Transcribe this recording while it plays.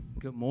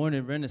Good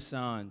morning,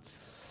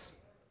 Renaissance.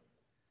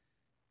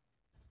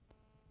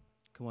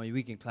 Come on,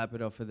 we can clap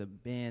it up for the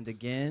band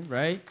again,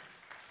 right?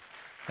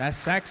 That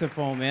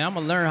saxophone, man. I'm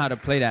going to learn how to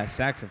play that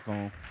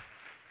saxophone.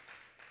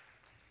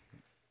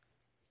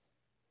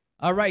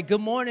 All right,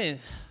 good morning.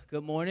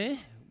 Good morning.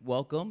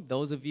 Welcome.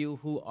 Those of you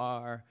who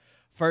are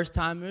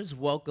first-timers,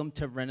 welcome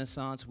to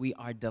Renaissance. We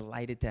are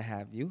delighted to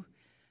have you.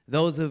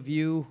 Those of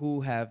you who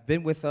have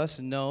been with us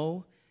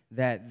know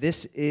that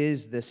this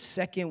is the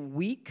second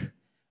week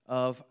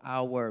of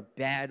our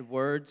Bad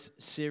Words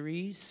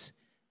series,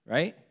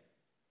 right?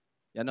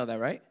 Y'all know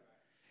that, right?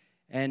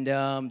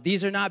 And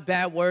these are not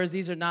bad words.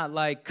 These are not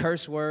like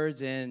curse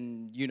words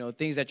and,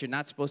 things that you're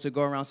not supposed to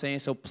go around saying.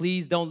 So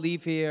please don't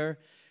leave here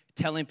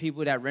telling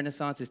people that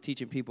Renaissance is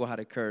teaching people how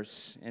to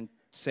curse and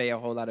say a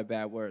whole lot of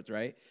bad words,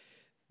 right?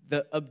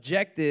 The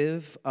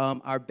objective,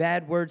 our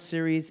Bad Word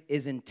series,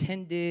 is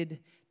intended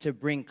to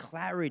bring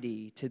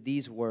clarity to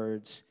these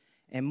words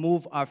and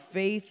move our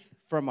faith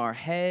from our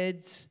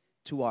heads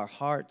to our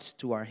hearts,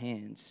 to our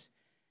hands.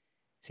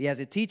 See, as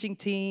a teaching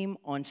team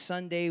on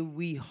Sunday,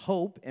 we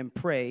hope and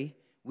pray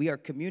we are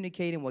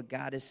communicating what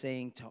God is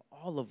saying to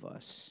all of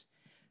us.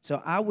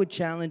 So I would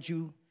challenge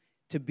you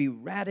to be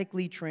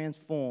radically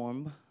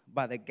transformed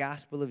by the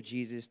gospel of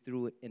Jesus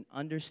through an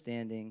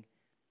understanding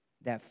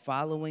that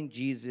following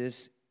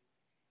Jesus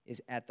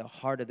is at the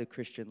heart of the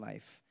Christian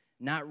life.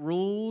 Not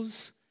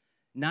rules,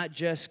 not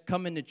just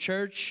coming to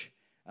church,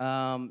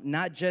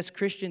 not just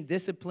Christian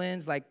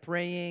disciplines like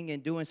praying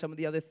and doing some of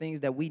the other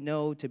things that we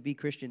know to be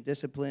Christian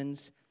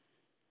disciplines.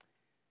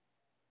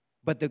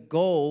 But the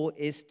goal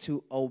is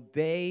to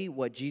obey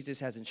what Jesus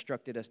has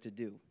instructed us to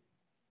do.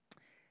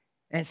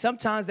 And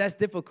sometimes that's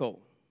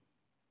difficult.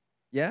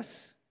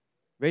 Yes?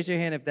 Raise your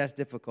hand if that's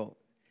difficult.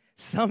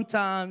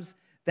 Sometimes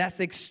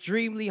that's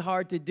extremely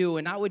hard to do.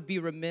 And I would be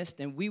remiss,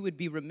 and we would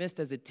be remiss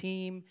as a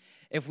team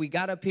if we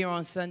got up here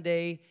on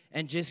Sunday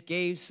and just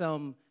gave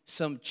some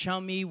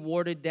chummy,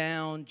 watered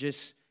down,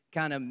 just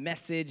kind of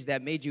message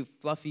that made you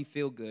fluffy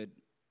feel good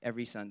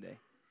every Sunday,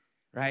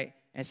 right?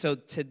 And so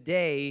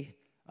today,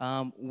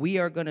 we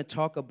are going to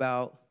talk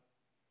about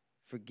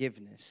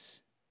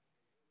forgiveness.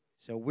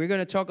 So we're going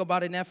to talk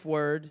about an F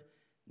word,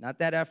 not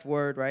that F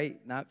word, right?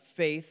 Not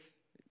faith.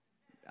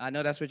 I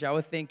know that's what y'all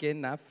were thinking,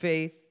 not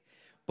faith,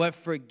 but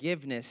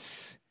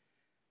forgiveness.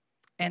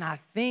 And I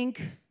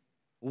think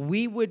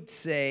we would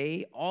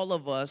say, all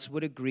of us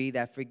would agree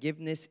that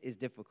forgiveness is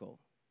difficult.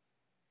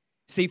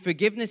 See,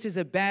 forgiveness is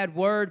a bad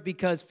word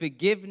because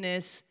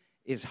forgiveness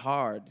is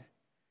hard.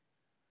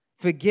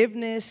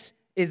 Forgiveness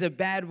is a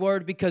bad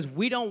word because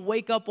we don't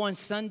wake up on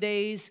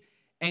Sundays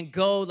and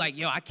go like,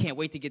 I can't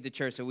wait to get to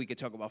church so we can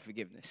talk about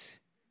forgiveness.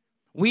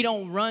 We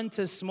don't run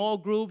to small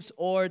groups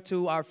or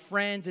to our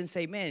friends and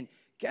say, man,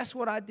 guess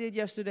what I did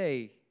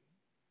yesterday?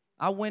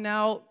 I went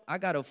out, I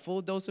got a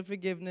full dose of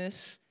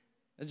forgiveness.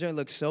 That joint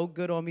looks so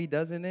good on me,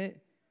 doesn't it?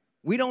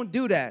 We don't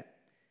do that.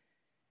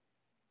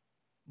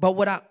 But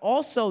what I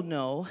also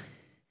know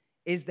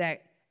is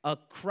that a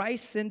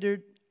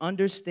Christ-centered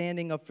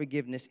understanding of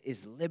forgiveness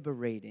is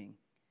liberating.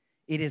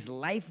 It is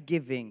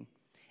life-giving.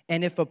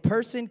 And if a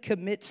person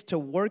commits to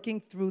working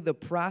through the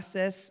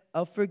process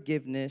of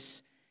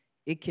forgiveness,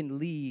 it can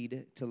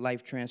lead to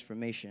life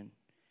transformation.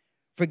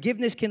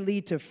 Forgiveness can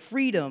lead to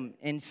freedom,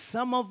 and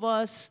some of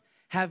us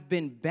have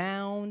been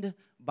bound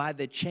by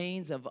the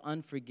chains of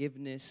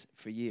unforgiveness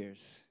for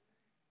years.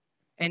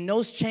 And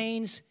those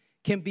chains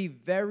can be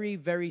very,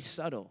 very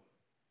subtle.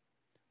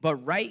 But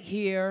right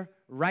here,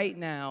 right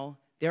now,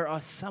 there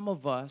are some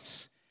of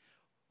us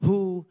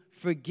who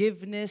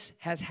forgiveness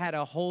has had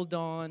a hold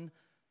on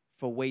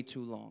for way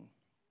too long.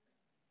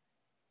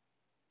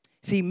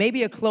 See,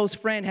 maybe a close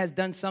friend has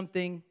done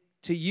something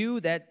to you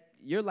that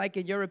you're like,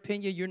 in your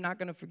opinion, you're not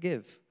going to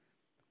forgive.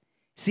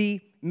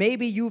 See,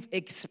 maybe you've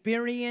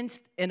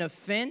experienced an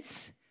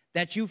offense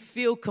that you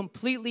feel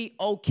completely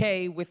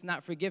okay with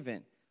not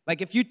forgiving.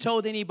 Like if you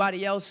told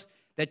anybody else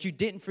that you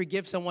didn't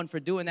forgive someone for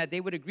doing that,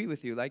 they would agree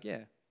with you. Like,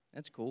 yeah,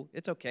 that's cool.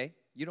 It's okay.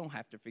 You don't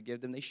have to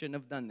forgive them. They shouldn't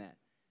have done that.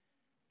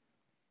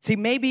 See,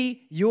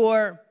 maybe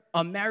you're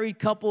a married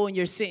couple and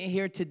you're sitting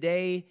here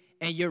today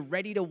and you're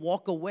ready to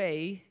walk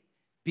away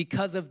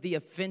because of the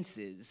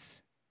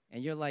offenses.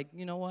 And you're like,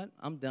 you know what?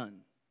 I'm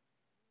done.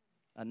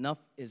 Enough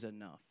is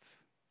enough.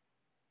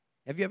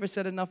 Have you ever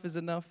said enough is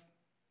enough?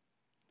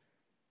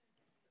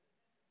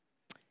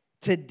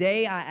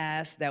 Today, I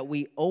ask that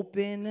we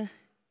open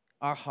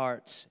our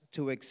hearts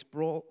to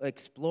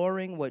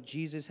exploring what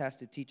Jesus has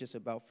to teach us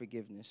about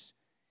forgiveness.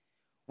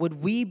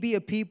 Would we be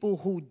a people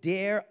who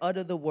dare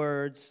utter the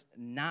words,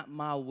 not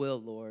my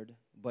will, Lord,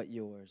 but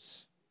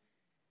yours?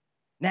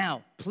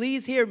 Now,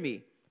 please hear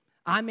me.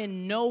 I'm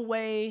in no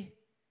way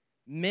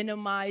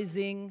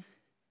minimizing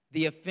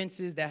the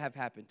offenses that have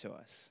happened to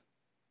us.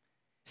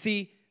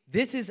 See,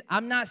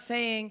 I'm not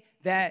saying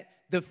that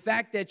the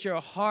fact that your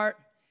heart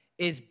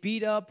is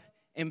beat up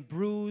and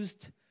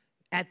bruised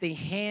at the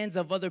hands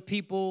of other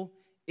people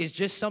is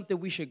just something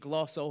we should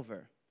gloss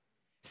over.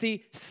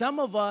 See, some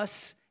of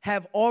us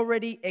have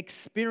already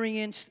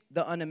experienced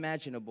the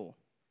unimaginable.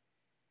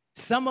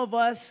 Some of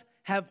us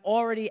have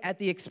already, at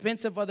the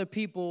expense of other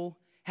people,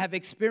 have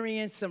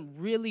experienced some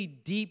really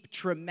deep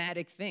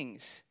traumatic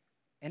things.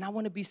 And I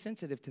want to be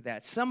sensitive to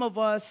that. Some of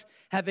us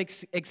have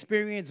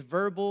experienced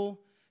verbal,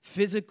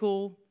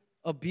 physical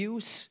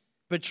abuse,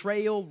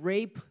 betrayal,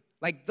 rape.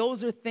 Like,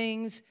 those are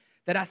things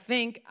that I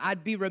think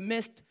I'd be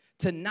remiss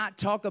to not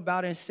talk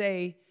about and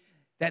say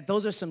that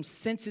those are some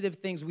sensitive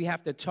things we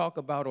have to talk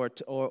about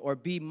or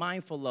be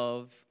mindful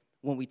of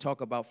when we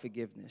talk about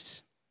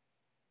forgiveness.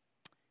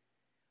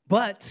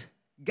 But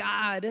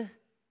God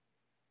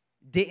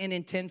didn't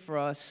intend for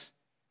us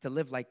to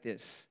live like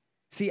this.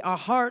 See, our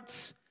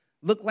hearts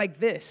look like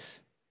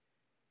this.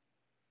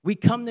 We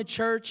come to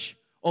church,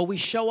 or we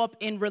show up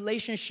in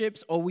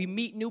relationships, or we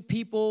meet new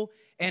people,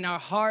 and our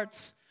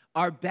hearts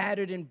are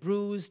battered and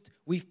bruised.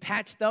 We've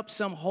patched up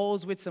some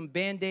holes with some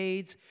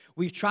Band-Aids.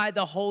 We've tried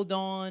to hold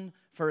on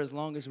for as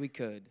long as we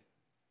could.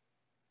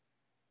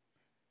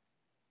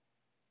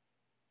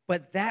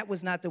 But that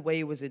was not the way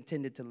it was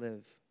intended to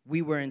live.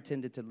 We were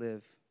intended to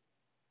live.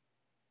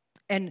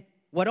 And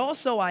what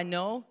also I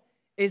know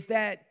is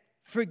that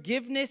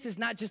forgiveness is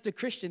not just a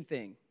Christian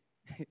thing,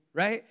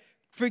 right?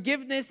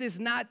 Forgiveness is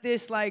not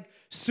this like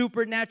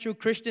supernatural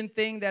Christian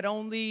thing that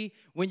only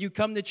when you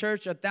come to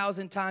church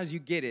 1,000 times you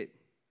get it,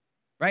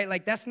 right?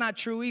 Like, that's not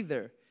true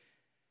either.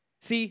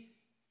 See,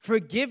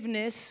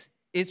 forgiveness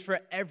is for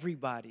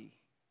everybody,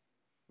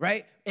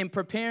 right? In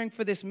preparing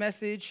for this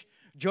message,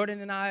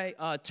 Jordan and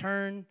I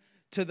turned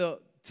to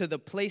the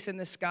place in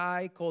the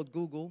sky called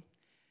Google,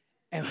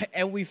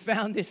 and we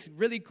found this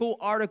really cool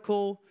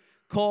article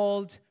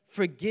called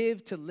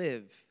Forgive to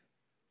Live.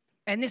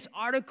 And this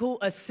article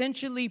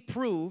essentially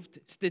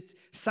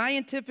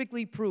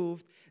scientifically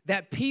proved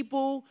that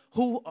people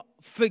who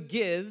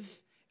forgive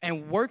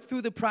and work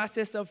through the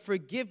process of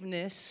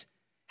forgiveness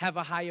have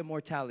a higher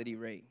mortality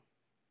rate.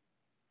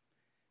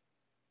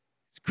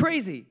 It's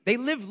crazy. They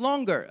live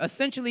longer.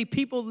 Essentially,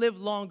 people live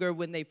longer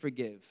when they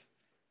forgive.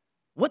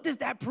 What does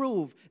that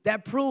prove?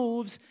 That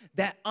proves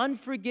that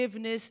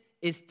unforgiveness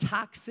is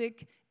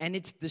toxic and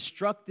it's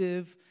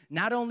destructive,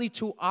 not only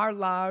to our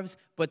lives,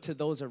 but to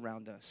those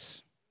around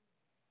us.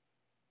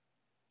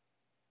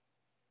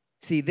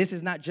 See, this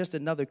is not just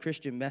another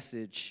Christian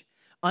message.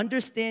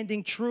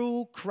 Understanding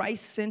true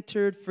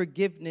Christ-centered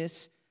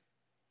forgiveness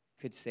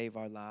could save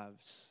our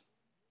lives.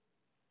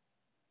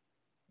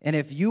 And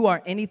if you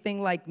are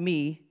anything like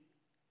me,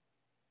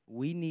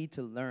 we need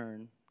to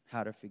learn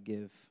how to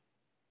forgive.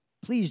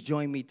 Please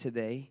join me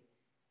today.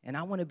 And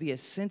I want to be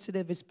as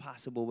sensitive as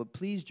possible, but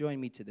please join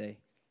me today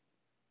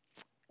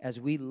as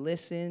we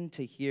listen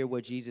to hear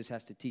what Jesus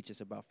has to teach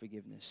us about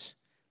forgiveness.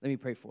 Let me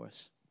pray for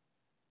us.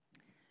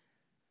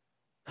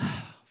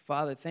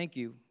 Father, thank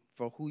you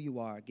for who you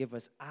are. Give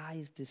us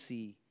eyes to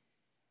see,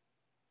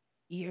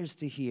 ears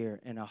to hear,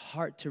 and a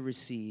heart to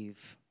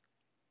receive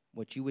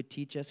what you would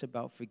teach us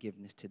about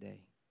forgiveness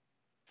today.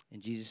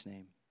 In Jesus'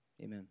 name,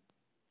 amen.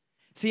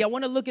 See, I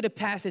want to look at a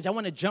passage. I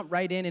want to jump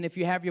right in, and if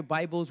you have your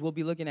Bibles, we'll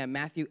be looking at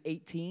Matthew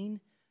 18,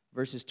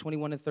 verses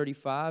 21 to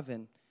 35,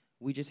 and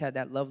we just had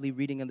that lovely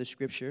reading of the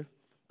scripture.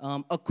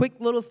 A quick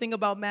little thing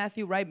about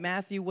Matthew, right?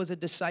 Matthew was a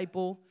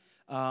disciple.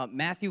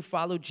 Matthew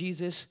followed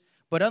Jesus,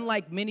 but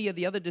unlike many of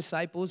the other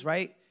disciples,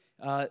 right,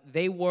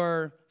 they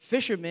were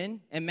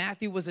fishermen, and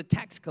Matthew was a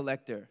tax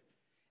collector.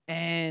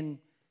 And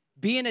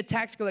being a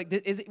tax collector,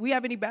 we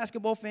have any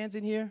basketball fans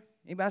in here?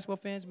 Any basketball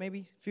fans,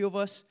 maybe? A few of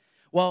us?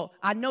 Well,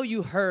 I know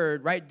you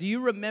heard, right? Do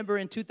you remember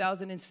in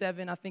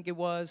 2007, I think it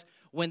was,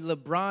 when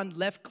LeBron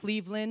left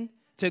Cleveland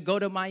to go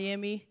to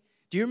Miami?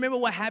 Do you remember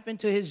what happened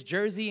to his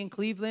jersey in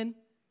Cleveland?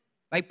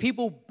 Like,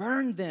 people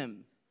burned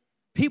them.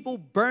 People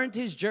burned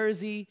his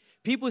jersey.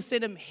 People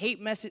sent him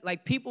hate message.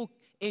 Like, people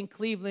in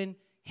Cleveland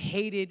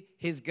hated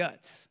his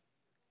guts.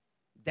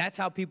 That's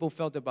how people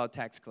felt about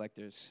tax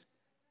collectors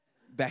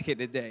back in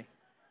the day.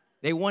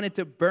 They wanted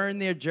to burn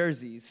their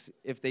jerseys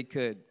if they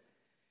could.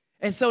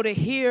 And so to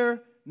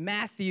hear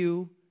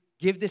Matthew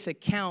give this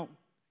account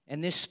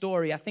and this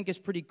story, I think is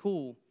pretty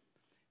cool,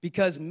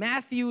 because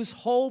Matthew's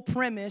whole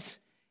premise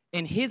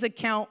in his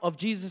account of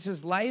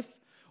Jesus' life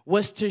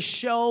was to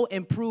show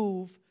and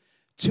prove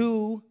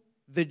to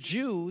the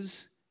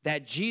Jews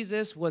that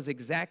Jesus was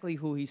exactly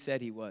who he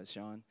said he was,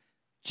 Sean.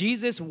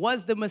 Jesus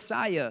was the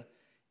Messiah,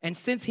 and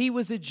since he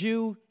was a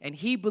Jew and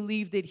he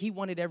believed it, he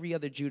wanted every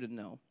other Jew to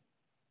know.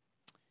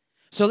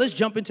 So let's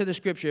jump into the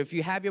scripture. If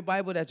you have your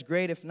Bible, that's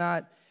great. If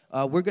not,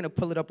 we're going to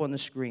pull it up on the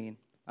screen.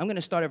 I'm going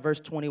to start at verse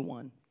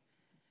 21.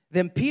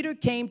 Then Peter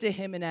came to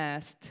him and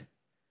asked,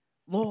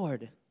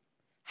 Lord,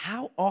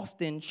 how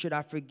often should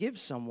I forgive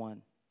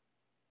someone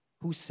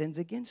who sins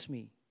against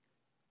me?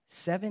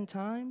 7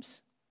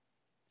 times?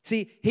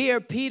 See, here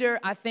Peter,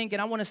 I think,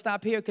 and I want to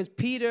stop here because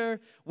Peter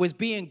was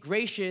being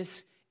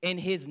gracious in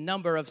his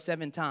number of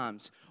 7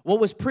 times. What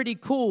was pretty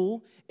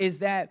cool is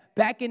that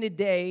back in the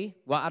day,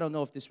 well, I don't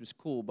know if this was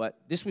cool, but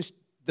this was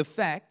the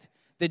fact.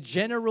 The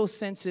general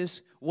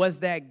census was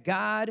that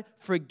God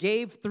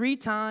forgave 3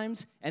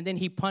 times and then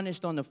he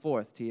punished on the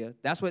 4th, Tia.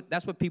 That's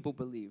what people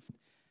believed.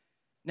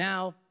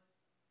 Now,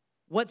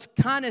 what's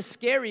kind of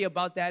scary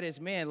about that is,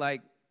 man,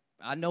 like,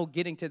 I know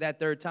getting to that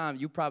third time,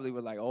 you probably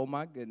were like, oh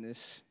my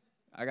goodness,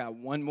 I got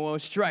one more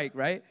strike,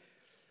 right?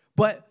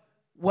 But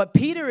what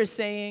Peter is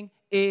saying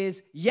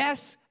is,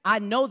 yes, I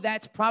know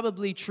that's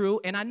probably true.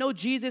 And I know,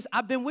 Jesus,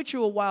 I've been with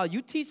you a while.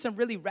 You teach some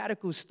really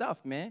radical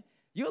stuff, man.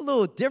 You're a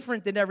little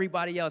different than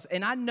everybody else.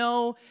 And I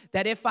know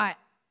that if I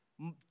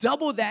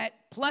double that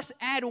plus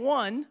add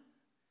one,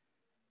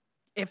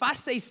 if I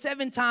say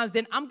 7 times,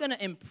 then I'm going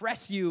to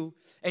impress you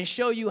and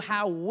show you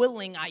how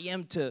willing I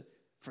am to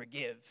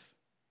forgive.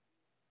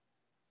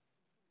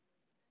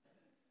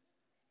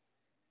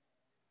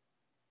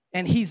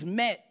 And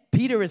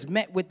Peter is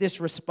met with this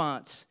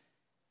response.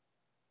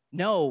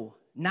 No,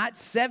 not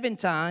 7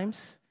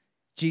 times,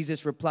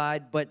 Jesus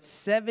replied, but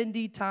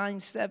 70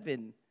 times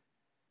 7.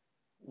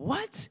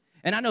 What?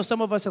 And I know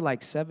some of us are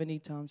like, 70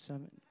 times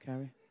 7,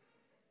 Carrie?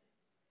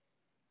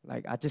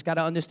 Like, I just got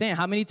to understand,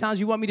 how many times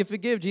you want me to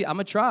forgive? I'm going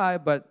to try,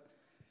 but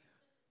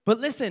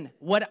listen,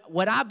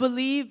 what I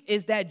believe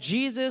is that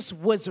Jesus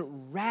was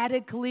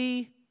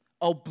radically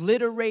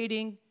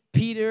obliterating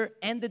Peter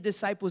and the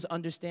disciples'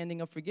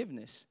 understanding of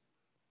forgiveness.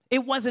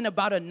 It wasn't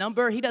about a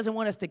number. He doesn't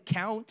want us to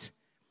count.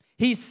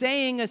 He's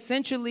saying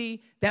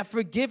essentially that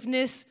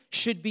forgiveness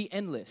should be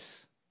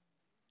endless.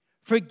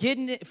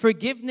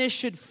 Forgiveness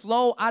should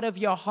flow out of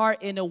your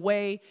heart in a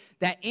way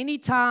that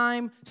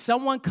anytime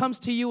someone comes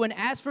to you and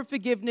asks for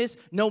forgiveness,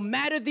 no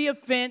matter the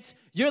offense,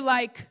 you're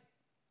like,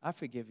 I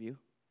forgive you.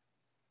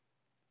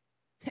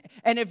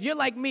 And if you're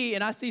like me,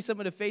 and I see some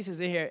of the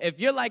faces in here, if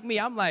you're like me,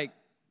 I'm like,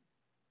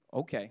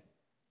 okay.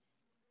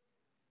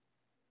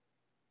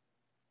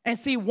 And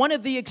see, one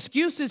of the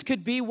excuses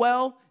could be,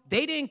 well,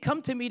 they didn't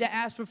come to me to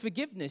ask for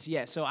forgiveness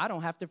yet, so I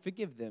don't have to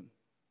forgive them.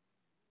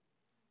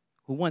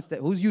 Who wants that?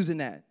 Who's using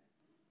that?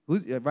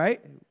 Right?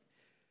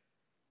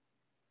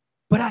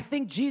 But I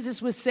think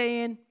Jesus was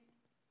saying,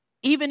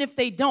 even if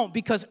they don't,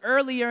 because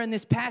earlier in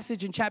this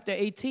passage in chapter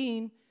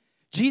 18,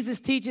 Jesus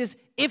teaches,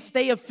 if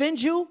they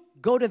offend you,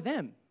 go to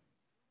them.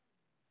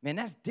 Man,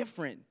 that's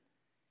different.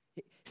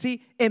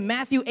 See, in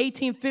Matthew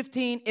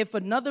 18:15, if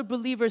another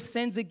believer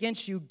sins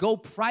against you, go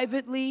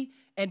privately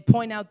and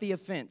point out the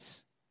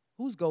offense.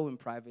 Who's going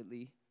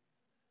privately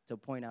to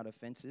point out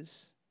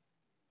offenses?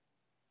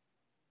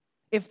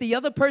 If the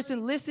other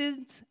person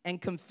listens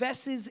and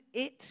confesses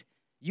it,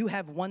 you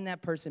have won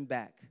that person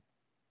back.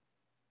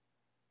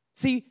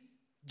 See,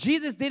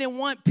 Jesus didn't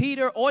want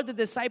Peter or the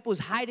disciples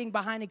hiding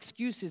behind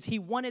excuses. He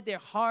wanted their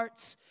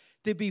hearts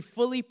to be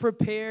fully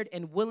prepared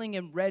and willing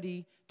and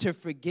ready to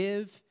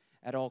forgive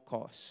at all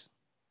costs.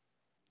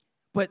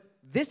 But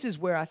this is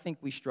where I think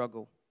we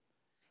struggle.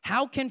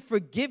 How can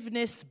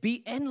forgiveness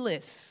be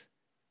endless?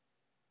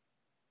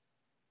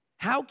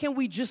 How can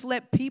we just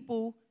let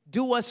people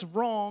do us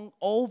wrong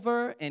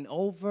over and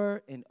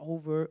over and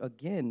over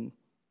again?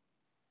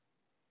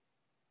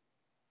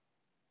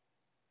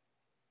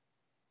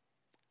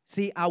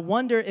 See, I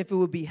wonder if it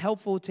would be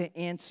helpful to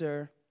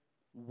answer,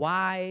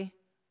 why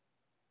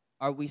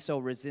are we so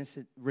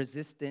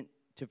resistant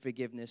to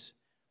forgiveness,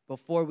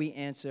 before we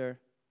answer,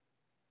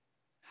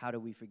 how do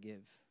we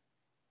forgive?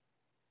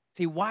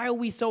 See, why are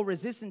we so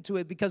resistant to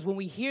it? Because when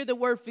we hear the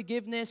word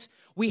forgiveness,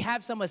 we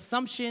have some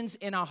assumptions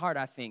in our heart,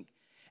 I think.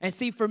 And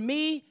see, for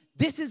me,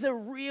 this is a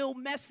real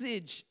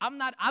message.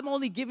 I'm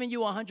only giving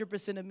you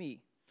 100% of me.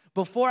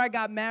 Before I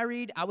got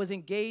married, I was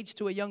engaged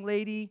to a young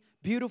lady,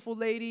 beautiful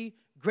lady,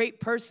 great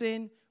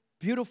person,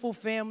 beautiful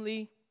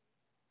family.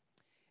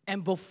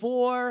 And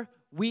before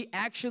we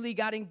actually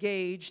got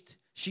engaged,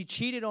 she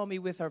cheated on me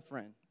with her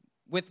friend,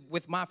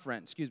 with my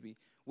friend,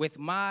 with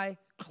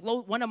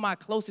one of my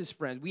closest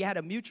friends. We had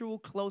a mutual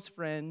close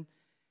friend,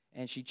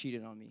 and she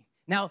cheated on me.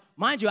 Now,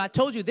 mind you, I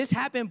told you this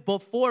happened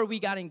before we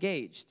got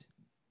engaged.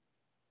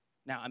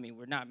 Now, I mean,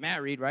 we're not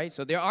married, right?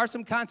 So there are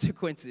some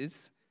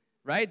consequences,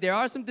 right? There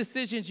are some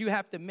decisions you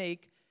have to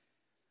make.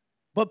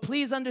 But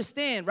please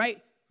understand,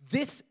 right?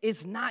 This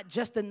is not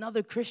just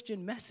another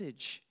Christian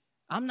message.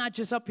 I'm not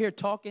just up here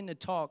talking to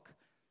talk.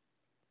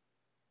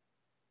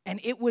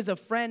 And it was a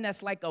friend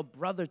that's like a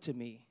brother to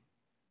me.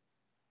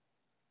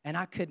 And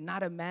I could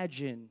not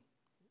imagine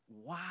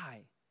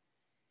why.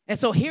 And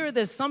so here are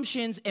the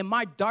assumptions in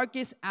my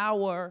darkest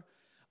hour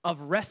of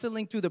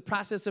wrestling through the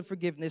process of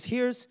forgiveness.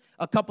 Here's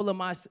a couple of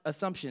my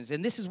assumptions,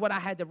 and this is what I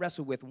had to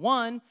wrestle with.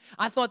 One,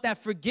 I thought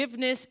that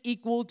forgiveness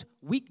equaled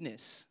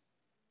weakness.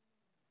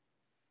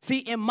 See,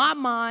 in my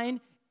mind,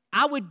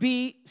 I would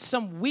be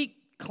some weak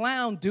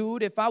clown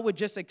dude if I would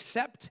just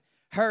accept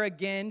her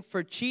again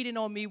for cheating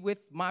on me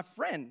with my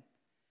friend.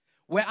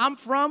 Where I'm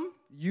from,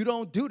 you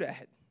don't do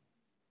that.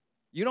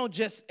 You don't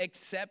just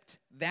accept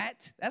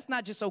that. That's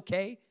not just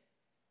okay.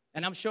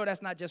 And I'm sure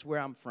that's not just where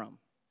I'm from.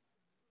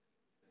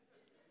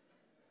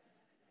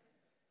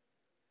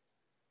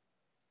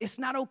 It's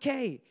not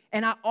okay.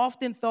 And I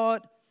often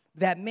thought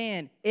that,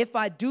 man, if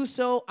I do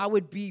so, I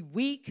would be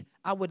weak.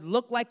 I would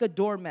look like a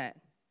doormat.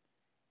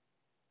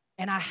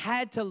 And I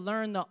had to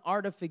learn the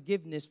art of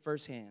forgiveness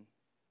firsthand.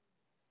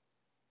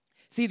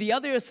 See, the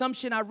other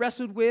assumption I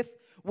wrestled with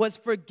was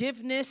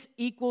forgiveness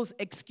equals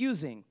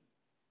excusing.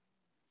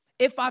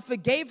 If I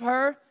forgave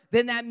her,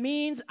 then that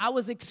means I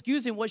was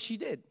excusing what she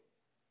did.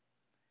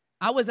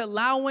 I was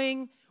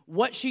allowing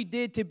what she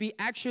did to be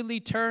actually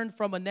turned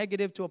from a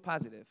negative to a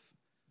positive.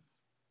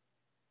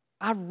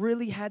 I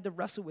really had to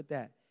wrestle with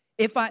that.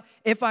 If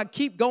I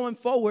keep going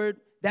forward,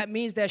 that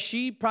means that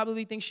she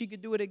probably thinks she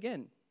could do it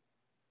again.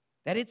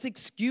 That it's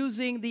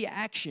excusing the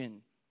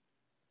action.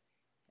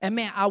 And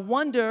man, I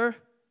wonder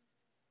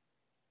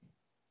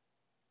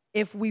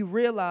if we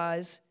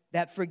realize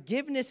that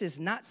forgiveness is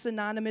not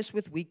synonymous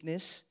with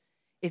weakness.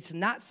 It's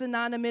not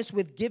synonymous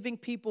with giving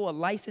people a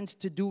license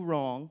to do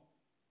wrong.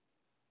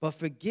 But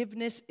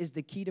forgiveness is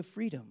the key to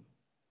freedom.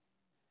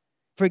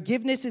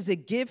 Forgiveness is a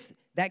gift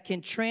that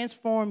can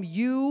transform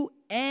you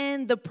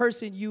and the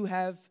person you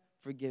have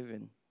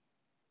forgiven.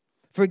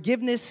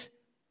 Forgiveness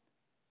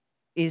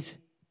is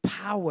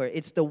power.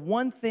 It's the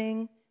one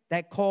thing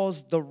that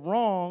calls the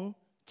wrong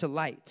to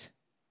light.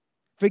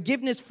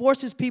 Forgiveness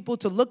forces people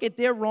to look at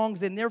their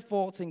wrongs and their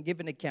faults and give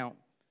an account.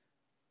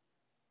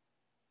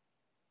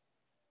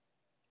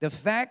 The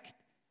fact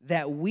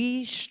that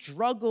we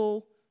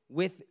struggle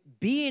with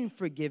being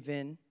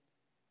forgiven,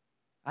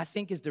 I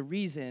think, is the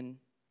reason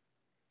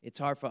it's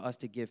hard for us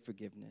to give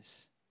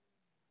forgiveness.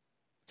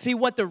 See,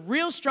 what the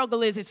real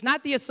struggle is, it's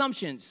not the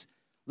assumptions.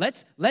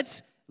 Let's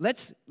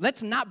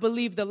not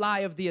believe the lie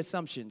of the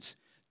assumptions.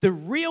 The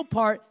real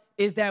part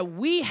is that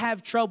we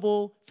have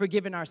trouble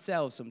forgiving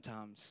ourselves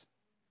sometimes.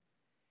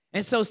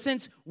 And so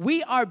since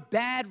we are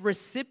bad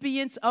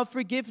recipients of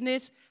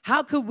forgiveness,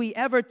 how could we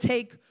ever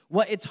take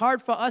what it's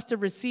hard for us to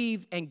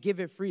receive and give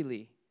it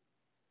freely?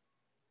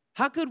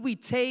 How could we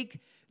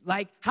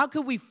how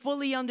could we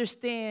fully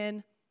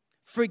understand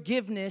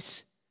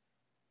forgiveness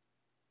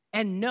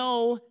and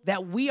know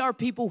that we are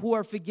people who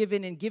are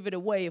forgiven and give it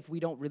away if we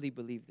don't really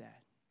believe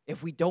that,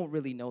 if we don't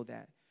really know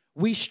that?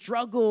 We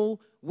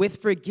struggle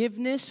with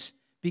forgiveness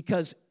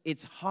because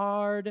it's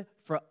hard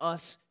for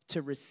us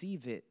to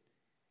receive it.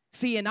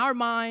 See, in our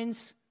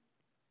minds,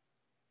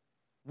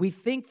 we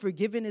think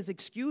forgiving is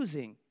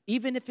excusing,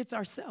 even if it's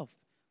ourselves.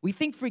 We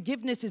think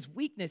forgiveness is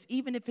weakness,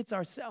 even if it's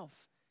ourselves.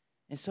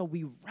 And so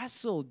we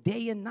wrestle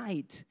day and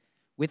night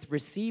with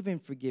receiving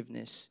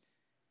forgiveness,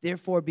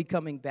 therefore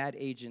becoming bad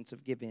agents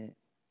of giving it.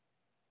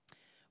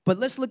 But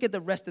let's look at the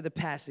rest of the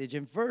passage.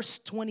 In verse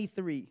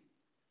 23,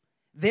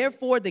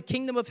 therefore the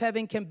kingdom of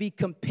heaven can be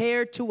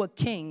compared to a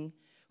king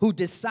who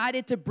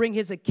decided to bring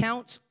his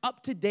accounts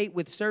up to date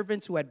with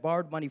servants who had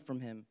borrowed money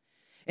from him.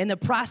 In the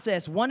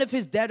process, one of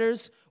his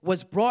debtors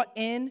was brought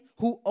in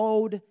who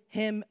owed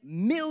him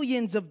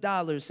millions of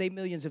dollars. Say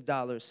millions of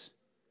dollars.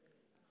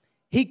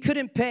 He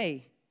couldn't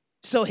pay.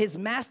 So his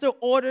master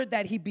ordered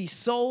that he be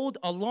sold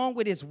along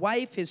with his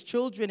wife, his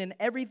children, and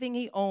everything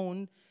he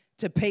owned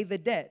to pay the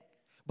debt.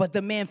 But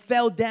the man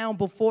fell down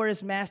before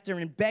his master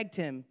and begged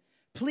him,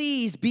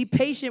 please be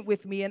patient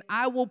with me and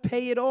I will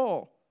pay it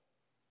all.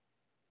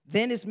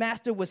 Then his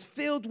master was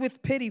filled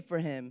with pity for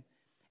him,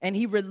 and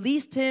he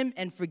released him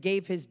and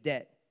forgave his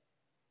debt.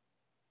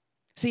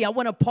 See, I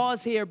want to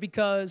pause here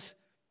because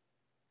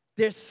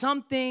there's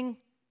something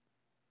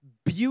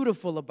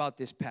beautiful about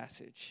this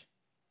passage.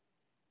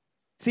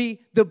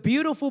 See, the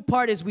beautiful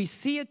part is we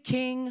see a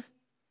king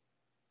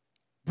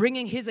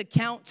bringing his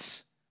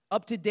accounts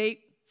up to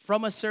date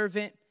from a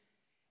servant,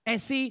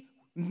 and see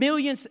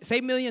millions,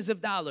 say millions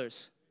of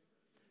dollars.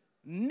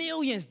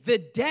 Millions. The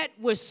debt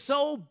was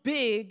so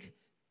big,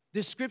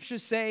 the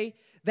scriptures say,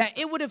 that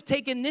it would have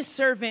taken this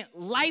servant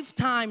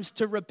lifetimes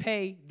to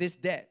repay this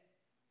debt.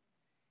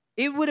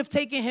 It would have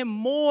taken him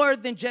more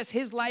than just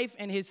his life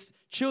and his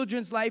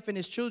children's life and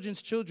his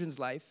children's children's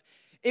life.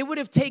 It would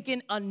have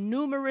taken a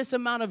numerous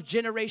amount of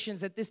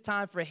generations at this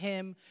time for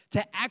him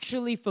to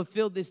actually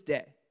fulfill this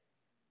debt.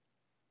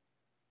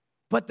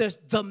 But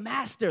the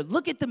master,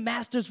 look at the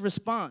master's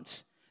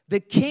response. The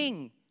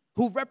king,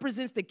 who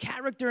represents the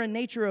character and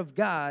nature of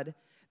God,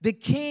 the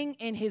king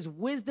in his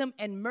wisdom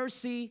and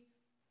mercy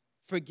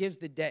forgives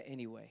the debt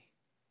anyway.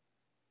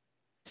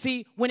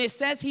 See, when it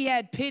says he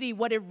had pity,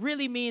 what it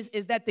really means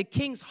is that the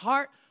king's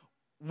heart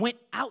went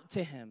out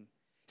to him.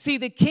 See,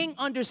 the king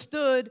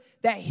understood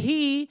that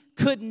he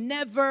could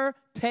never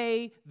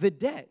pay the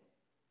debt.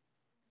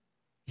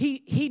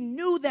 He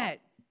knew that.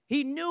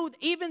 He knew,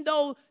 even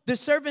though the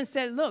servant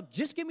said, look,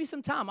 just give me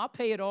some time, I'll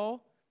pay it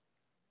all.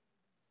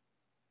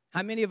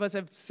 How many of us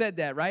have said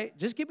that, right?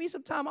 Just give me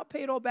some time, I'll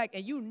pay it all back.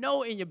 And you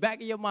know in your back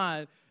of your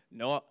mind,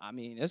 no, I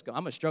mean, I'm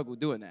going to struggle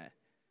doing that.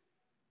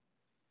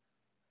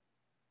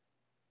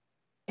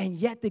 And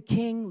yet the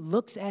king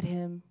looks at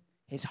him,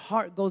 his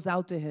heart goes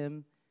out to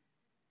him,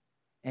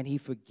 and he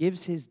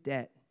forgives his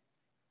debt,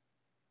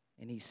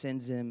 and he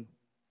sends him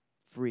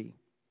free.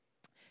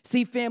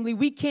 See, family,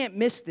 we can't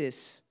miss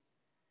this.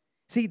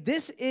 See,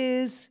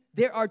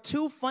 there are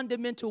two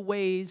fundamental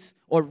ways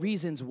or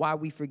reasons why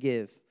we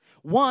forgive.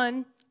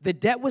 One, the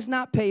debt was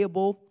not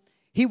payable.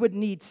 He would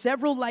need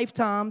several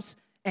lifetimes.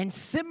 And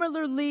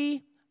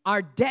similarly,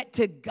 our debt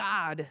to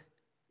God,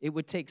 it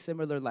would take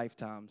similar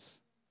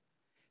lifetimes.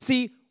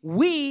 See,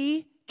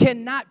 we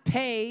cannot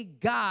pay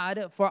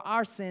God for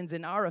our sins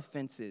and our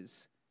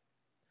offenses.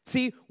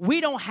 See,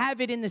 we don't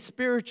have it in the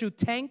spiritual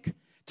tank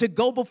to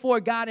go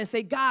before God and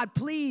say, God,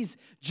 please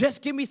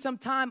just give me some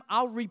time.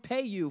 I'll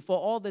repay you for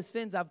all the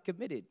sins I've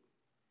committed.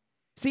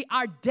 See,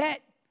 our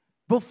debt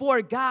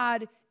before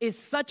God is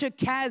such a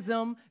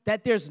chasm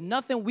that there's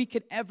nothing we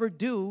could ever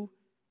do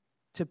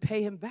to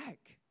pay him back.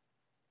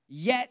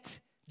 Yet,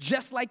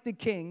 just like the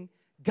king,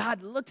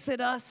 God looks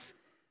at us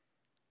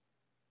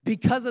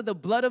because of the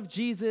blood of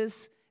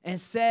Jesus and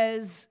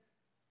says,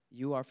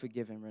 you are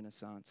forgiven,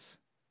 Renaissance.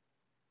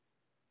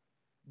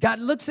 God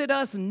looks at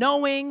us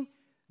knowing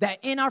that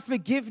in our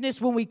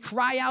forgiveness, when we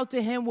cry out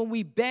to him, when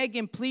we beg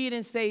and plead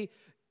and say,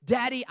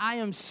 Daddy, I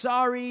am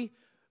sorry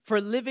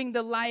for living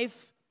the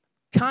life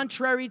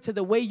contrary to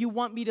the way you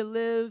want me to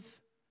live.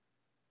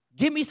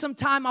 Give me some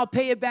time, I'll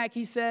pay it back.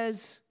 He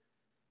says,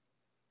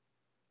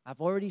 I've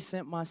already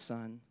sent my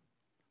son.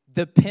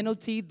 The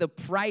penalty, the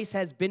price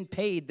has been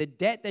paid. The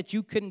debt that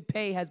you couldn't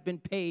pay has been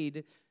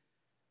paid.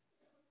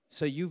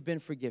 So you've been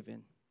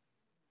forgiven.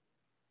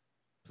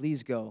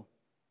 Please go.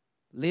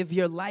 Live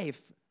your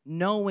life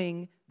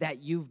knowing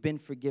that you've been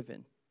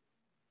forgiven.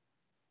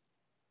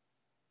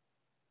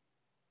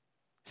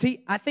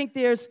 See, I think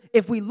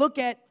if we look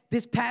at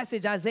this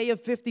passage, Isaiah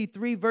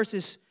 53,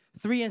 verses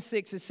 3 and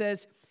 6, it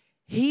says,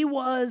 he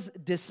was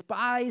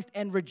despised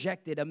and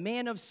rejected, a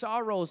man of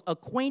sorrows,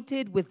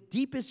 acquainted with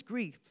deepest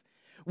grief.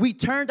 We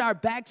turned our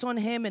backs on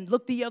him and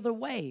looked the other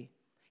way.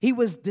 He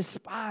was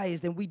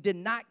despised and we did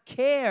not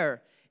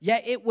care.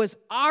 Yet it was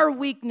our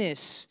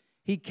weakness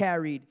he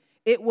carried.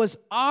 It was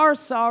our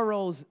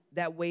sorrows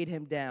that weighed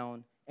him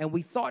down. And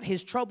we thought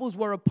his troubles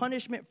were a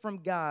punishment from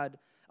God,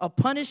 a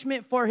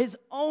punishment for his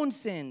own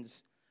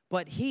sins.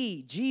 But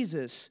he,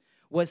 Jesus,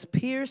 was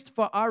pierced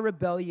for our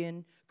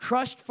rebellion,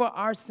 crushed for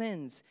our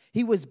sins.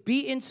 He was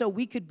beaten so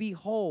we could be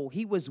whole.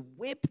 He was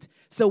whipped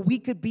so we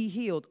could be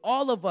healed.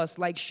 All of us,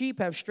 like sheep,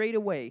 have strayed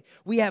away.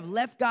 We have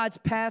left God's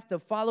path to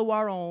follow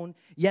our own.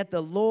 Yet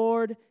the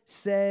Lord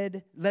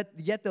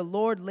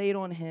laid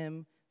on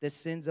him the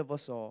sins of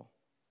us all.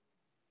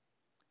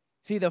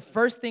 See, the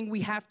first thing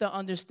we have to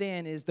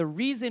understand is the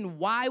reason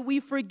why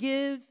we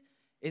forgive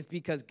is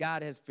because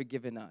God has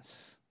forgiven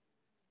us.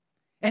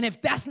 And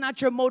if that's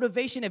not your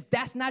motivation, if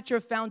that's not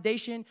your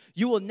foundation,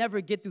 you will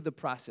never get through the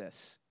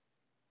process.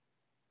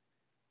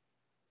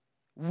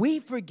 We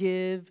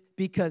forgive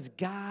because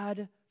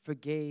God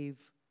forgave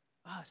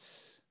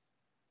us.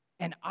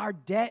 And our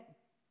debt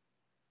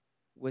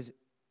was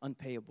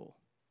unpayable,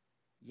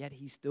 yet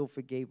he still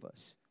forgave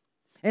us.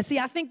 And see,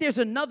 I think there's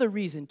another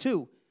reason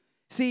too.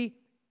 See,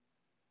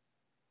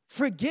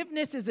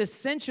 forgiveness is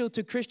essential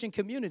to Christian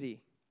community.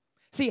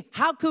 See,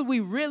 how could we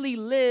really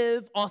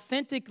live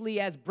authentically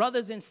as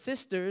brothers and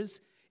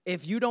sisters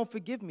if you don't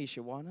forgive me,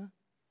 Shawana?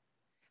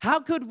 How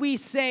could we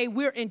say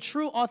we're in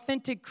true,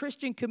 authentic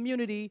Christian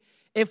community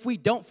if we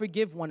don't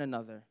forgive one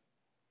another?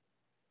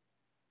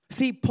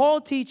 See, Paul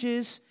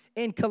teaches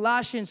in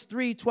Colossians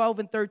 3, 12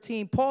 and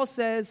 13, Paul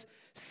says,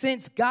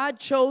 since God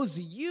chose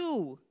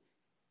you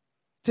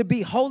to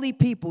be holy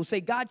people, say,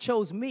 God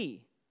chose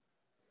me.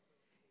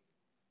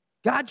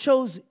 God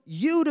chose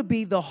you to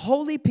be the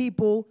holy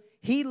people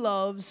he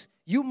loves.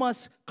 You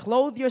must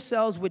clothe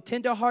yourselves with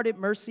tender-hearted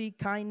mercy,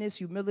 kindness,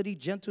 humility,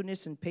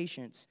 gentleness, and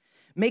patience.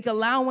 Make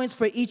allowance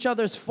for each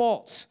other's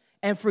faults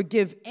and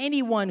forgive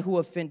anyone who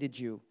offended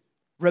you.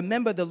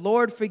 Remember, the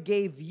Lord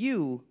forgave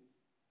you,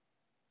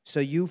 so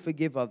you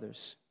forgive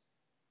others.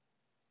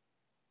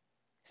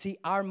 See,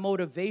 our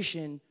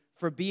motivation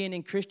for being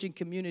in Christian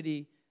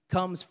community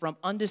comes from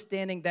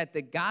understanding that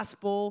the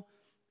gospel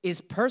is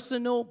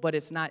personal, but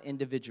it's not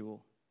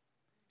individual.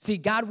 See,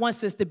 God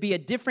wants us to be a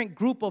different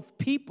group of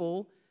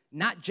people,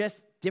 not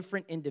just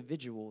different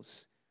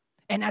individuals.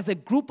 And as a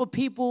group of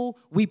people,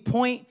 we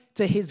point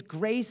to his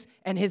grace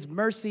and his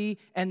mercy,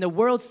 and the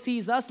world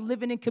sees us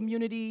living in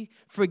community,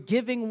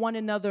 forgiving one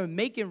another,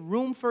 making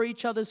room for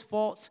each other's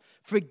faults,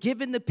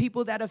 forgiving the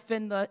people that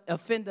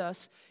offend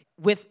us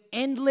with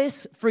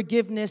endless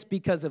forgiveness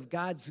because of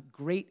God's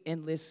great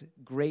endless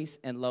grace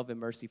and love and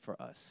mercy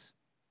for us.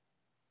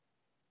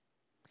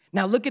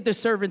 Now look at the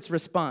servant's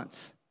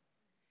response.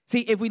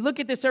 See, if we look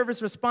at the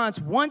servant's response,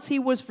 once he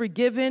was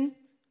forgiven,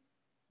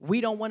 we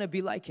don't want to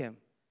be like him.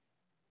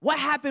 What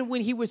happened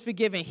when he was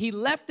forgiven? He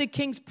left the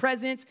king's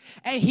presence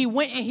and he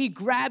went and he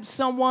grabbed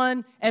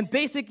someone and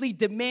basically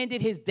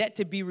demanded his debt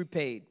to be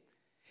repaid.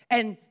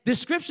 And the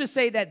scriptures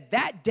say that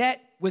that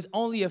debt was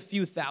only a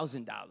few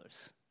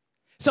 $1,000s.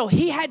 So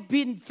he had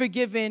been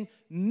forgiven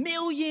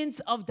millions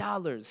of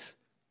dollars.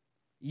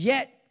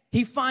 Yet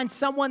he finds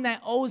someone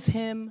that owes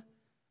him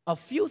a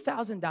few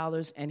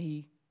 $1,000s and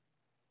he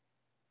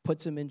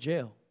puts him in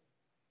jail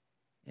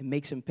and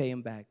makes him pay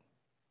him back.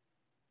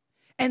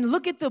 And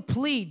look at the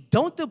plea.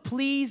 Don't the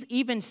pleas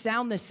even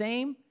sound the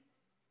same?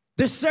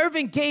 The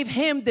servant gave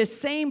him the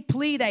same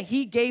plea that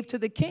he gave to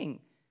the king.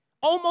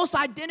 Almost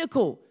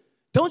identical.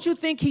 Don't you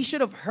think he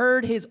should have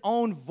heard his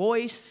own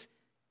voice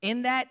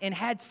in that and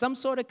had some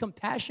sort of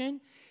compassion?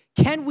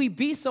 Can we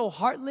be so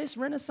heartless,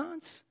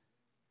 Renaissance?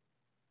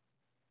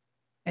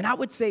 And I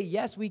would say,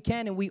 yes, we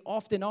can, and we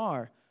often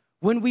are.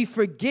 When we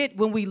forget,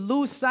 when we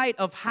lose sight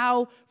of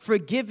how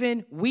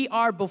forgiven we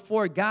are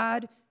before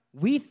God,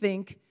 we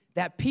think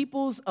that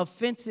people's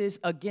offenses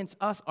against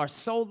us are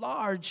so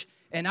large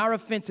and our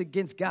offense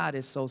against God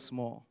is so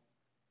small.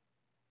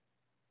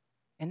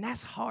 And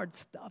that's hard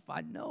stuff,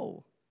 I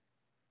know.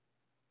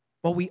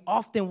 But we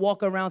often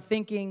walk around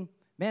thinking,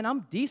 man,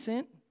 I'm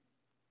decent.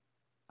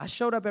 I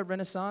showed up at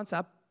Renaissance.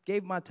 I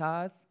gave my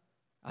tithe.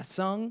 I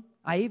sung.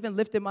 I even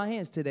lifted my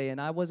hands today,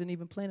 and I wasn't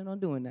even planning on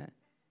doing that.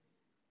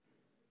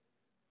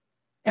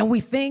 And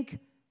we think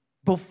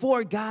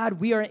before God,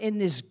 we are in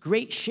this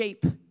great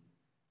shape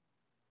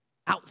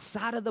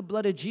outside of the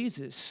blood of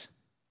Jesus.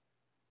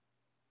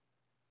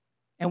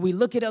 And we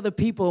look at other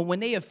people, and when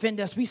they offend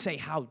us, we say,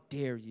 how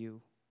dare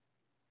you?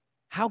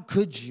 How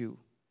could you?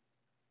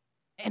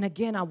 And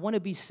again, I want to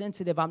be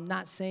sensitive. I'm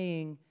not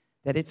saying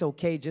that it's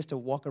okay just to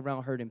walk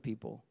around hurting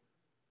people.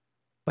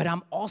 But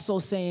I'm also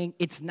saying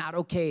it's not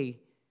okay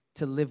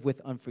to live with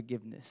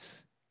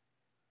unforgiveness.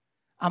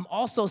 I'm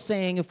also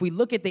saying if we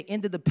look at the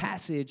end of the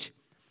passage,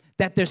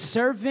 that the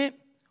servant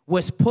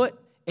was put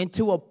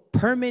into a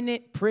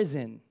permanent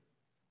prison.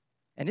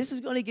 And this is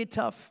going to get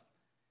tough.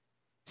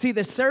 See,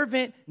 the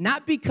servant,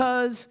 not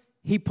because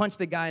he punched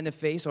the guy in the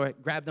face or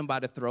grabbed him by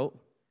the throat,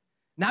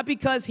 not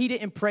because he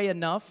didn't pray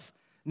enough,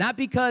 not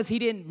because he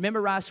didn't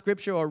memorize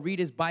scripture or read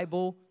his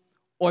Bible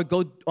or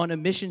go on a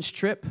missions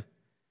trip.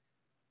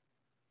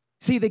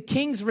 See, the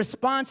king's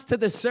response to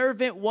the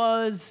servant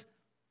was,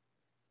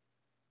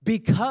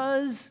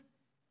 because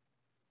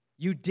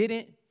you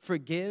didn't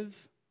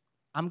forgive,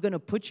 I'm going to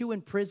put you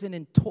in prison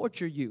and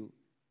torture you.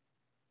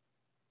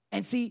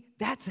 And see,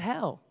 that's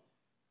hell.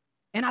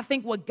 And I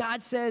think what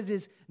God says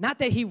is not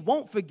that he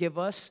won't forgive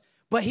us,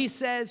 but he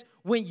says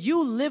when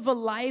you live a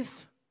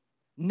life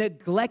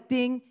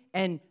neglecting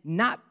and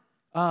not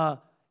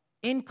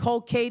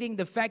inculcating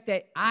the fact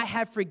that I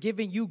have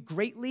forgiven you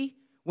greatly,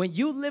 when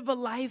you live a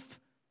life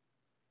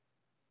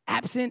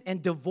absent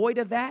and devoid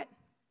of that,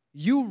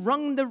 you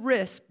run the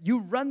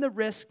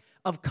risk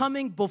of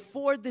coming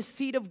before the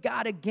seat of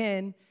God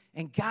again,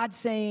 and God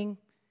saying,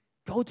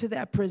 go to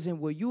that prison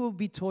where you will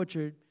be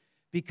tortured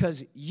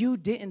because you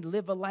didn't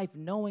live a life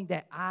knowing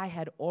that I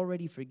had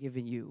already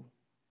forgiven you.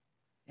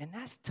 And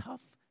that's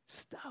tough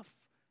stuff.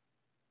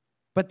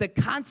 But the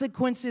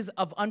consequences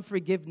of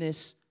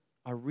unforgiveness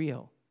are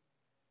real.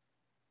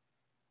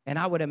 And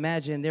I would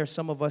imagine there's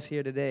some of us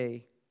here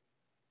today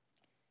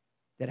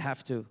that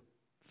have to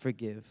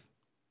forgive.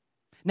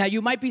 Now,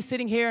 you might be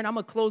sitting here, and I'm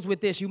going to close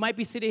with this. You might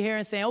be sitting here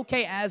and saying,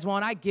 okay,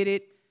 Aswan, I get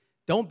it.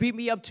 Don't beat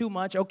me up too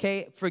much.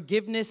 Okay,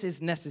 forgiveness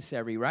is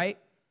necessary, right?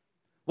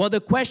 Well, the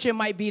question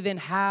might be then,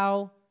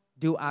 how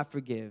do I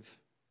forgive?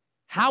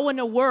 How in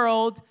the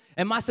world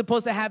am I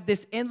supposed to have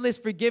this endless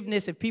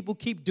forgiveness if people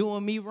keep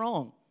doing me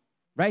wrong?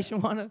 Right,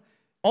 Shawana?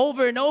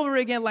 Over and over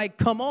again, like,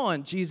 come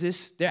on,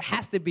 Jesus, there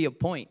has to be a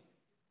point.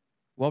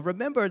 Well,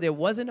 remember, there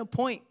wasn't a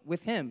point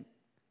with him.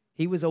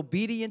 He was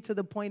obedient to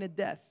the point of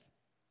death.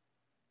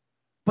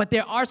 But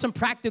there are some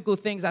practical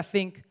things I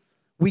think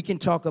we can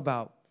talk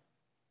about.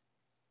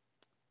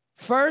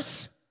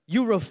 First,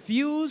 you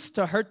refuse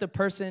to hurt the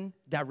person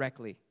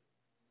directly.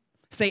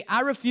 Say,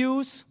 I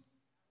refuse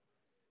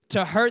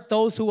to hurt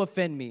those who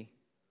offend me.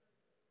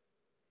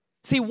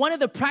 See, one of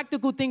the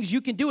practical things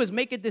you can do is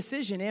make a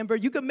decision, Amber.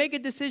 You can make a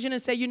decision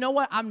and say, you know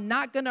what? I'm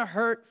not going to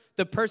hurt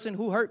the person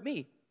who hurt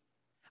me.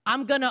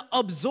 I'm going to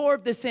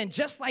absorb the sin.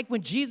 Just like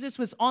when Jesus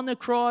was on the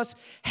cross,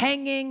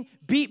 hanging,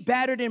 beat,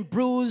 battered, and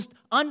bruised,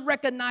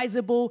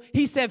 unrecognizable,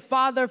 he said,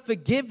 Father,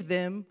 forgive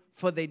them,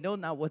 for they know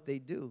not what they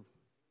do.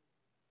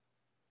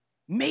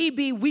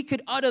 Maybe we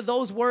could utter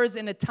those words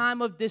in a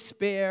time of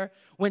despair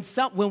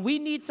when we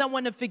need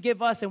someone to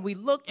forgive us, and we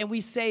look and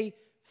we say,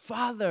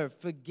 Father,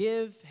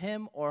 forgive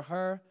him or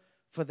her,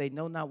 for they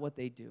know not what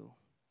they do.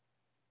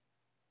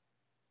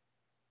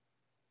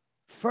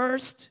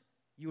 First,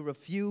 you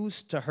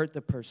refuse to hurt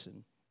the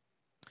person.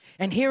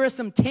 And here are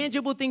some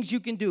tangible things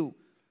you can do,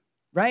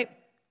 right?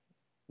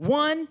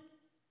 One,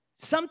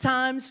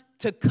 sometimes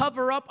to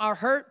cover up our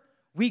hurt,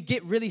 we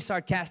get really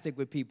sarcastic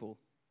with people.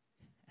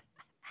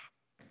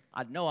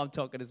 I know I'm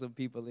talking to some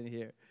people in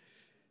here.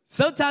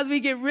 Sometimes we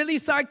get really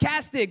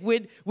sarcastic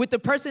with the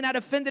person that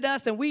offended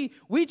us, and we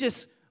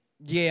just,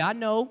 yeah, I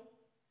know.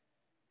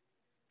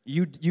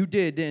 You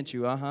did, didn't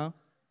you? Uh-huh.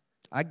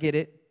 I get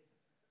it.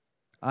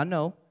 I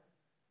know.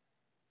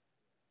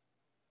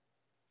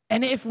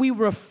 And if we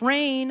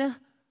refrain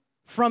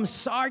from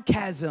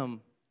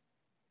sarcasm,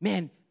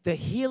 man, the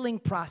healing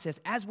process,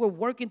 as we're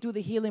working through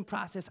the healing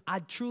process, I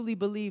truly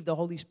believe the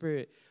Holy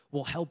Spirit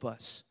will help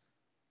us.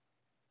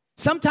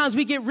 Sometimes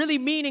we get really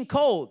mean and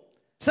cold.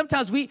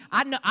 Sometimes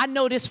I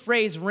know this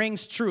phrase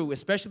rings true,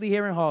 especially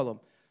here in Harlem.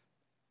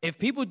 If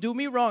people do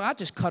me wrong, I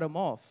just cut them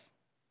off.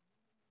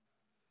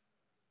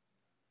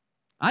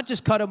 I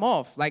just cut them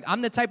off. Like,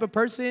 I'm the type of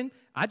person,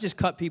 I just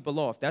cut people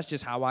off. That's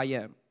just how I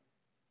am.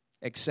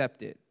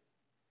 Accept it.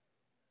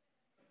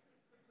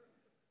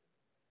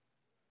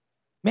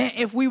 Man,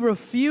 if we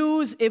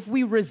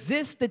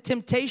resist the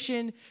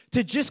temptation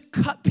to just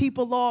cut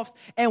people off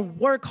and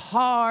work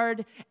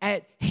hard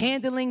at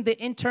handling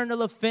the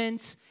internal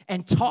offense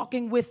and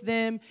talking with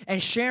them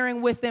and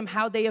sharing with them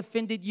how they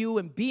offended you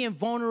and being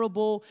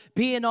vulnerable,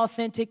 being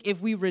authentic,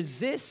 if we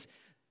resist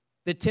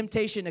the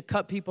temptation to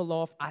cut people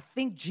off, I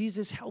think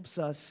Jesus helps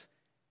us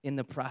in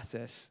the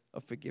process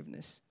of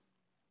forgiveness.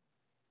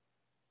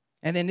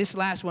 And then this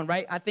last one,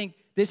 right? I think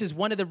this is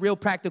one of the real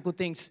practical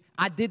things.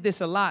 I did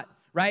this a lot.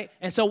 Right?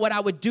 And so what I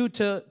would do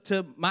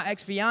to my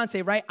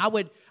ex-fiance, right? I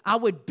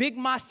would big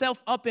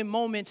myself up in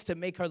moments to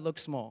make her look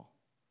small.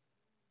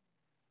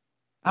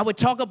 I would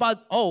talk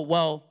about, oh,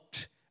 well,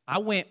 I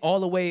went all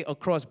the way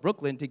across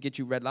Brooklyn to get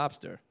you Red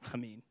Lobster. I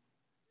mean,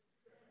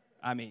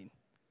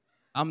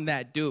 I'm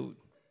that dude.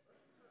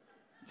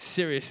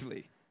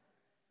 Seriously.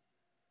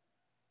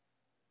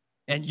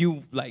 And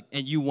you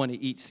want to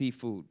eat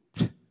seafood.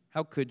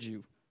 How could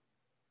you?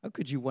 How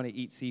could you want to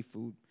eat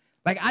seafood?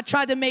 Like, I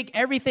tried to make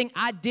everything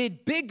I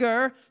did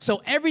bigger,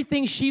 so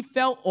everything she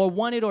felt or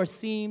wanted or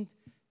seemed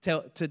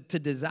to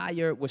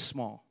desire was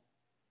small.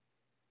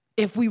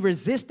 If we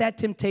resist that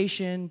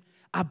temptation,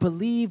 I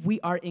believe we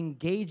are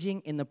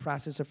engaging in the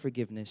process of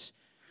forgiveness.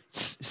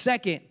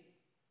 Second,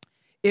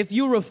 if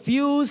you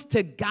refuse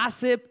to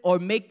gossip or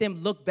make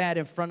them look bad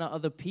in front of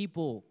other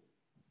people,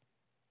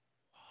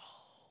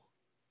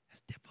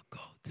 that's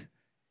difficult.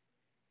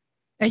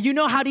 And you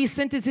know how these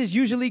sentences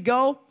usually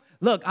go?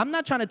 Look, I'm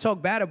not trying to talk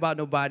bad about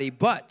nobody,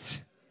 but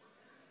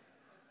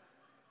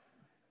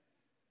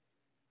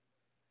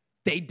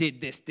they did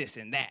this,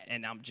 and that,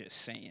 and I'm just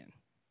saying.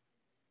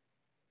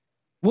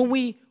 When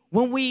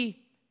we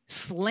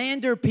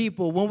slander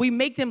people, when we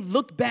make them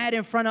look bad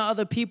in front of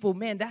other people,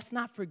 man, that's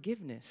not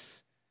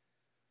forgiveness.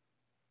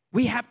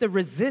 We have to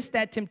resist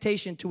that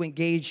temptation to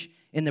engage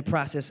in the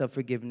process of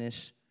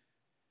forgiveness.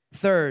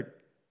 Third,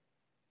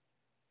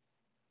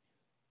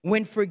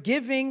 when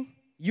forgiving,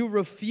 you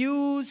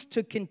refuse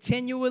to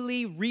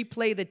continually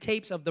replay the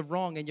tapes of the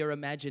wrong in your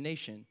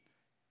imagination.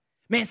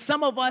 Man,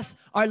 some of us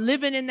are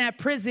living in that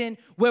prison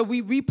where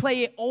we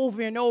replay it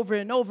over and over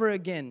and over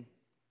again.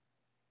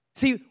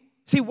 See,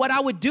 what I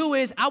would do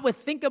is I would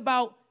think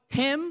about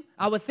him,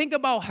 I would think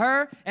about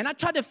her, and I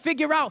tried to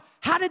figure out,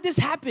 how did this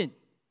happen?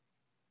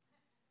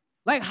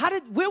 Like,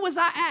 where was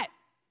I at?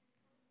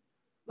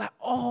 Like,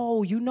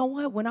 oh, you know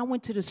what? When I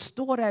went to the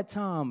store that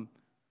time,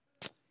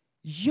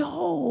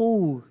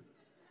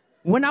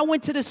 when I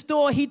went to the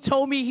store, he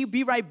told me he'd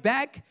be right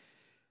back.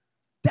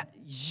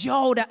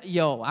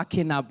 I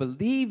cannot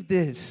believe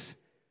this.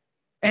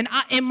 And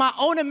in my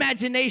own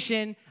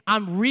imagination,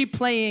 I'm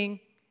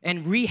replaying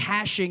and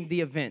rehashing the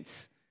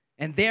events.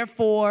 And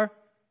therefore,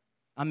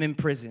 I'm in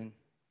prison.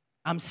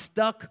 I'm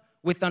stuck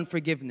with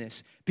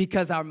unforgiveness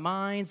because our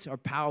minds are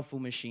powerful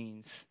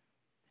machines.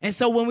 And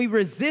so when we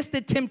resist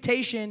the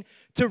temptation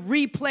to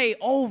replay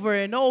over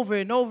and over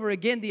and over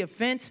again the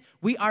offense,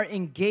 we are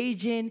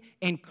engaging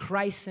in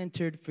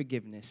Christ-centered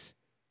forgiveness.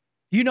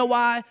 You know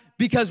why?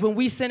 Because when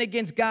we sin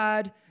against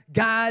God,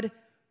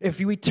 if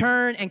we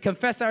turn and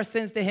confess our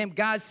sins to him,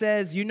 God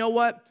says, you know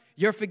what?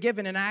 You're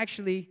forgiven, and I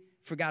actually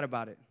forgot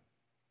about it.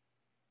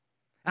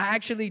 I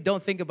actually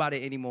don't think about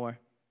it anymore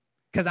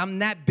because I'm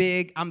that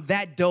big, I'm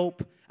that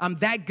dope, I'm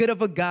that good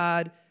of a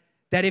God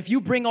that if you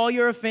bring all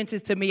your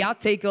offenses to me, I'll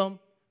take them,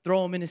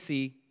 throw them in the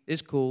sea.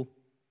 It's cool.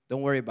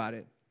 Don't worry about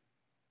it.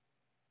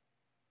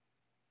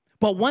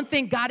 But one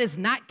thing God is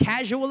not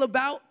casual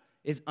about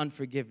is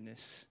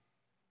unforgiveness.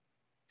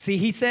 See,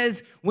 he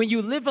says, when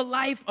you live a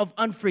life of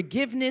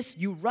unforgiveness,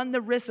 you run the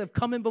risk of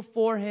coming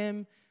before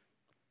him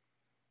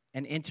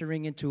and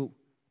entering into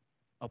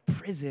a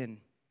prison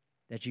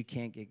that you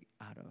can't get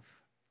out of.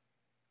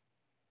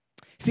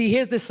 See,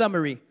 here's the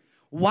summary.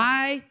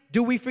 Why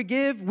do we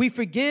forgive? We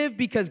forgive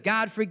because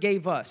God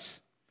forgave us.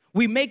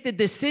 We make the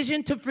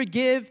decision to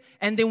forgive,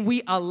 and then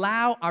we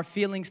allow our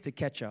feelings to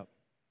catch up.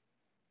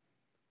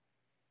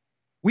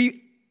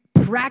 We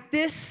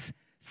practice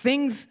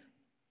things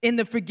in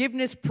the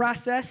forgiveness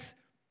process,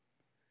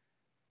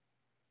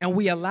 and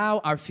we allow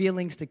our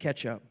feelings to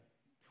catch up.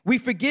 We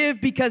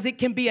forgive because it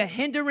can be a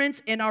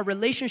hindrance in our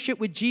relationship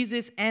with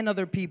Jesus and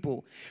other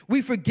people.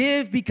 We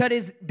forgive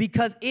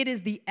because it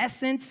is the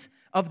essence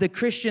of the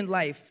Christian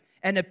life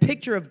and a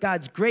picture of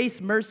God's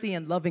grace, mercy,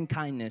 and loving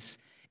kindness.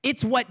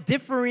 It's what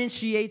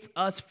differentiates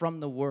us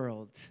from the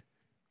world.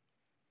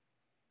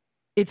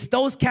 It's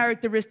those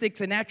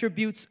characteristics and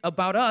attributes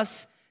about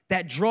us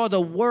that draw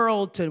the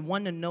world to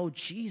want to know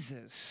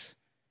Jesus.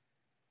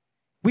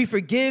 We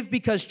forgive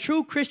because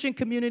true Christian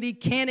community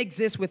can't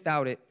exist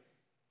without it.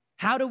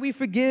 How do we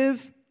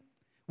forgive?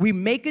 We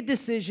make a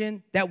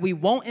decision that we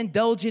won't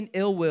indulge in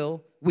ill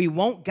will, we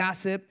won't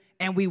gossip,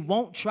 and we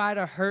won't try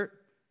to hurt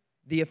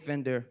the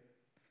offender.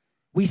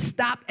 We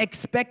stop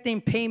expecting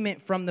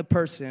payment from the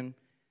person.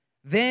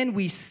 Then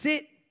we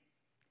sit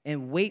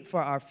and wait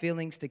for our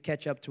feelings to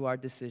catch up to our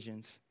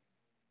decisions.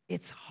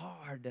 It's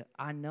hard,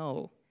 I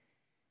know.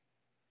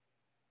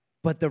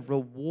 But the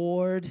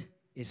reward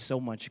is so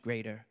much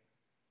greater.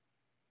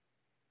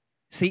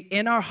 See,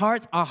 in our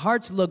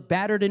hearts look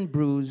battered and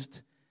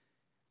bruised,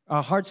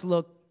 Our hearts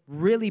look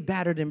really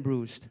battered and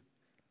bruised.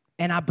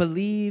 And I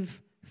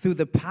believe through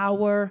the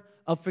power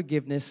of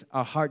forgiveness,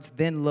 our hearts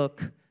then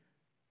look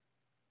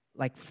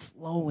like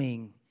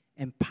flowing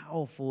and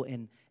powerful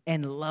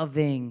and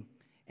loving.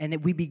 And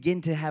that we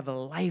begin to have a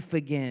life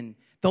again.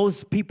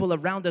 Those people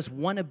around us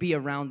want to be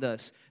around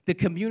us. The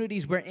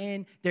communities we're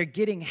in, they're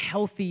getting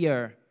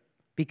healthier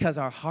because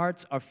our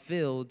hearts are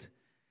filled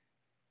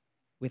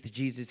with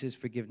Jesus'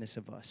 forgiveness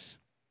of us.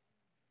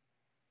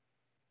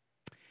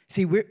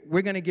 See,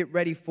 we're going to get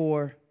ready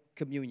for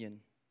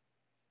communion.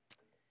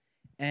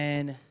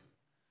 And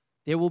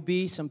there will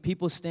be some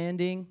people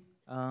standing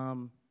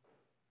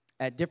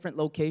at different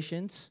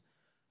locations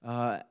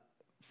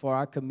for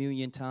our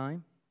communion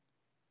time.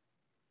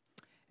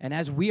 And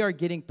as we are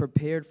getting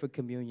prepared for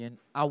communion,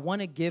 I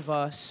want to give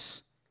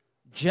us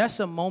just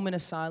a moment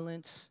of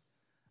silence.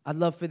 I'd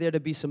love for there to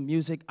be some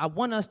music. I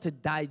want us to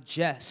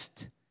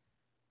digest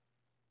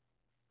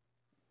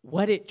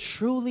what it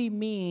truly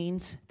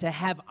means to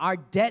have our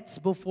debts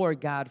before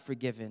God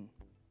forgiven.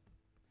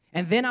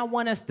 And then I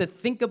want us to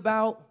think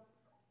about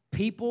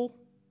people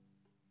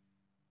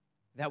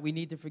that we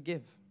need to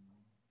forgive.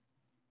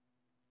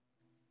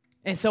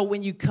 And so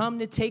when you come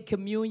to take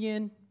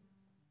communion,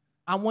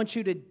 I want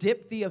you to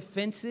dip the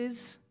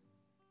offenses,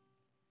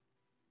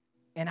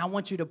 and I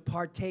want you to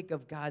partake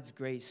of God's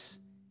grace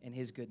and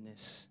His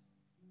goodness.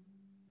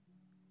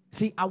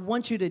 See, I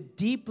want you to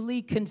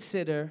deeply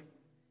consider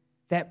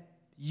that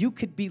you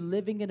could be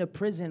living in a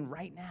prison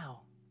right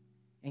now,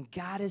 and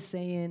God is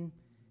saying,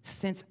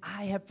 since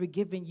I have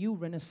forgiven you,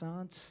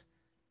 Renaissance,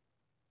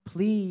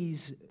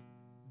 please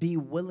be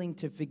willing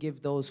to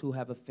forgive those who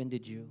have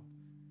offended you.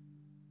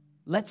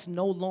 Let's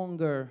no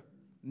longer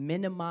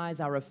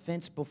minimize our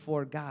offense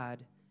before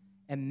God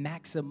and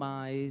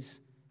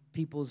maximize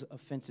people's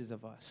offenses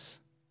of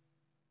us.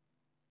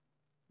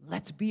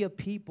 Let's be a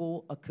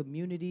people, a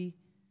community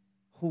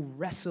who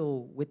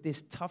wrestle with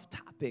this tough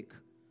topic,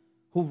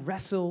 who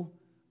wrestle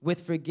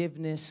with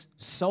forgiveness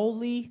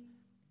solely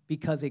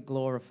because it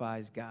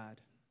glorifies God.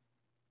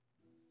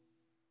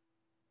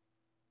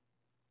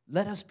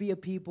 Let us be a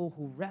people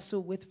who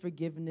wrestle with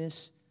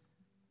forgiveness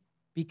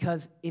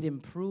because it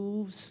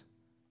improves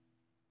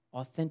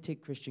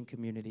authentic Christian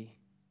community.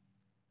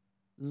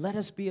 Let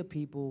us be a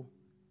people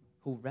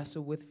who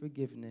wrestle with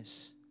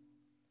forgiveness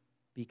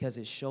because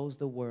it shows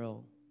the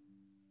world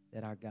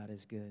that our God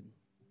is good.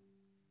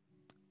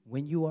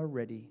 When you are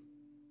ready,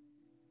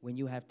 when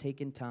you have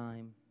taken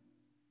time,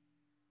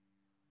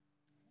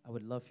 I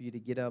would love for you to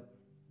get up,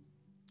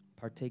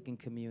 partake in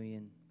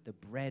communion, the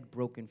bread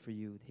broken for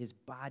you, His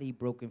body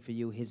broken for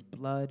you, His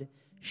blood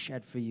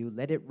shed for you.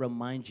 Let it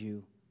remind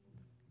you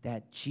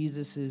that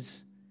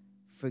Jesus'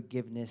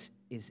 forgiveness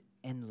is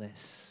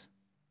endless.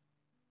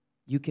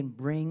 You can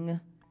bring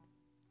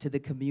to the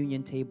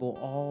communion table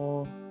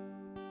all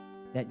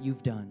that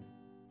you've done,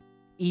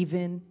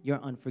 even your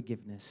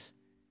unforgiveness,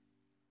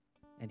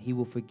 and He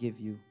will forgive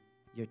you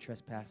your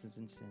trespasses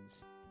and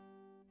sins.